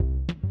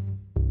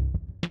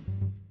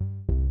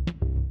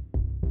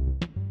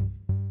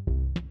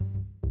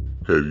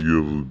Have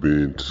you ever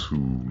been to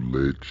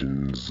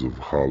Legends of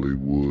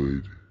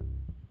Hollywood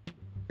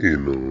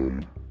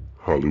in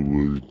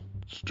Hollywood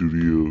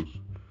Studios?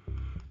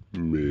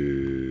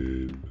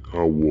 Man,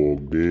 I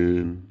walked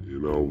in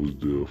and I was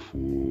there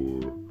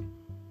for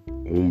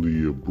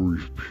only a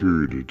brief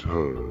period of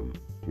time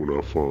when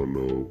I found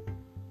out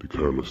the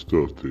kind of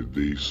stuff that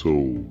they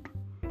sold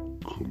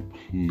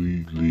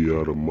completely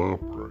out of my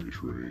price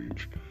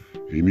range.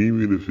 And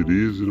even if it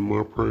is in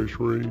my price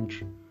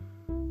range,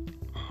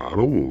 I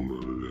don't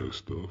want none of that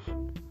stuff.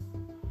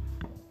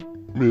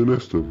 Man,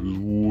 that stuff is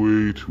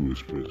way too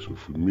expensive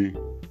for me.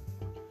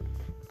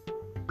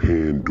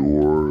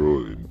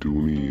 Pandora and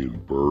Dooney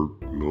and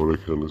Burke and all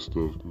that kind of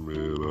stuff, man,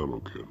 I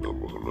don't care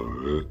nothing about none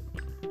of that.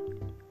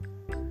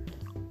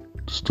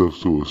 The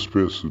stuff's so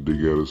expensive, they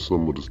got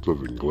some of the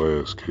stuff in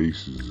glass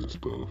cases and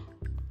stuff.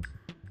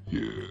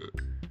 Yeah,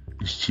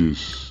 it's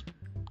just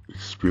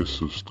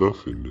expensive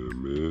stuff in there,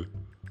 man.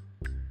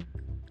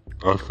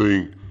 I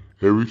think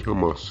every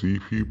time I see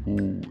people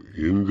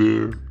in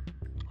there,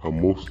 I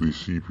mostly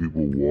see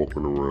people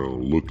walking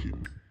around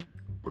looking,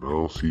 but I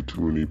don't see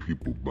too many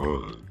people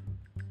buying.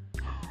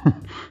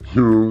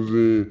 You know what I'm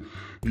saying?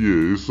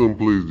 Yeah, it's some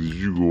places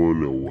you go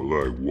in there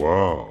like,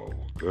 wow,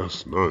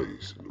 that's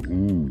nice,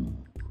 and ooh,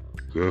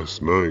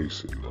 that's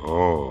nice, and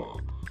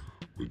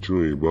but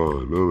you ain't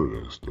buying none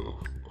of that stuff.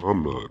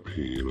 I'm not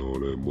paying all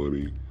that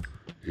money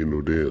in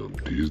no damn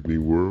Disney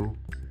World.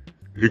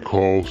 It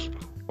costs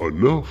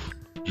enough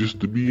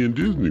just to be in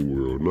Disney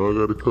World. Now I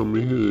gotta come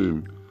in here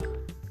and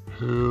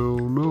hell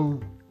no.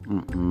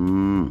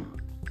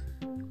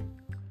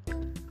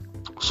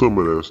 Some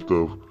of that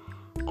stuff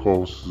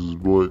costs as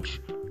much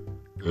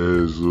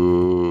as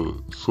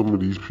some of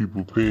these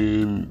people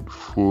paying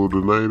for the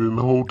night in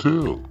the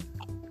hotel.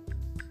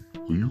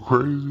 Are you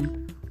crazy?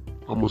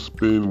 I'ma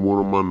spend one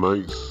of my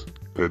nights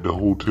at the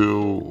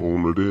hotel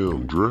on a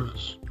damn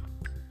dress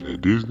at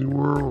Disney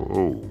World?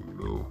 Oh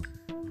no.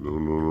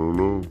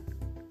 No.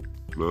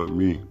 Not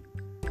me.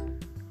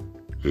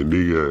 And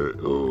they got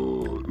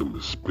them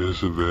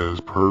expensive ass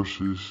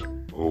purses.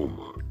 Oh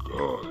my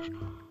gosh.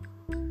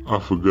 I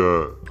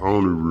forgot. I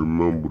only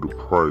remember the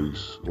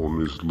price on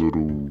this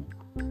little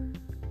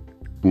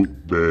book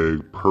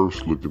bag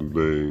purse looking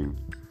thing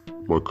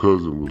my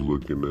cousin was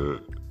looking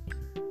at.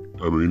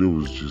 I mean, it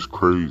was just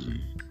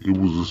crazy. It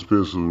was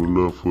expensive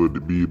enough for it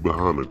to be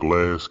behind a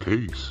glass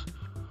case.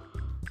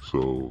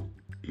 So,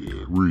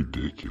 yeah,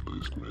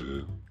 ridiculous,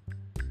 man.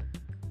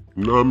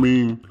 No, I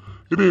mean,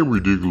 it ain't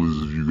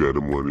ridiculous if you got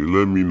the money.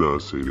 Let me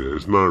not say that.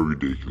 It's not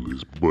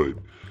ridiculous, but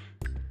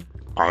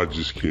I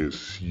just can't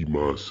see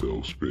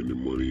myself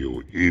spending money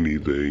on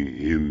anything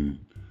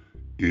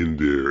in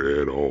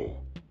there at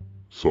all.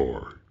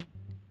 Sorry.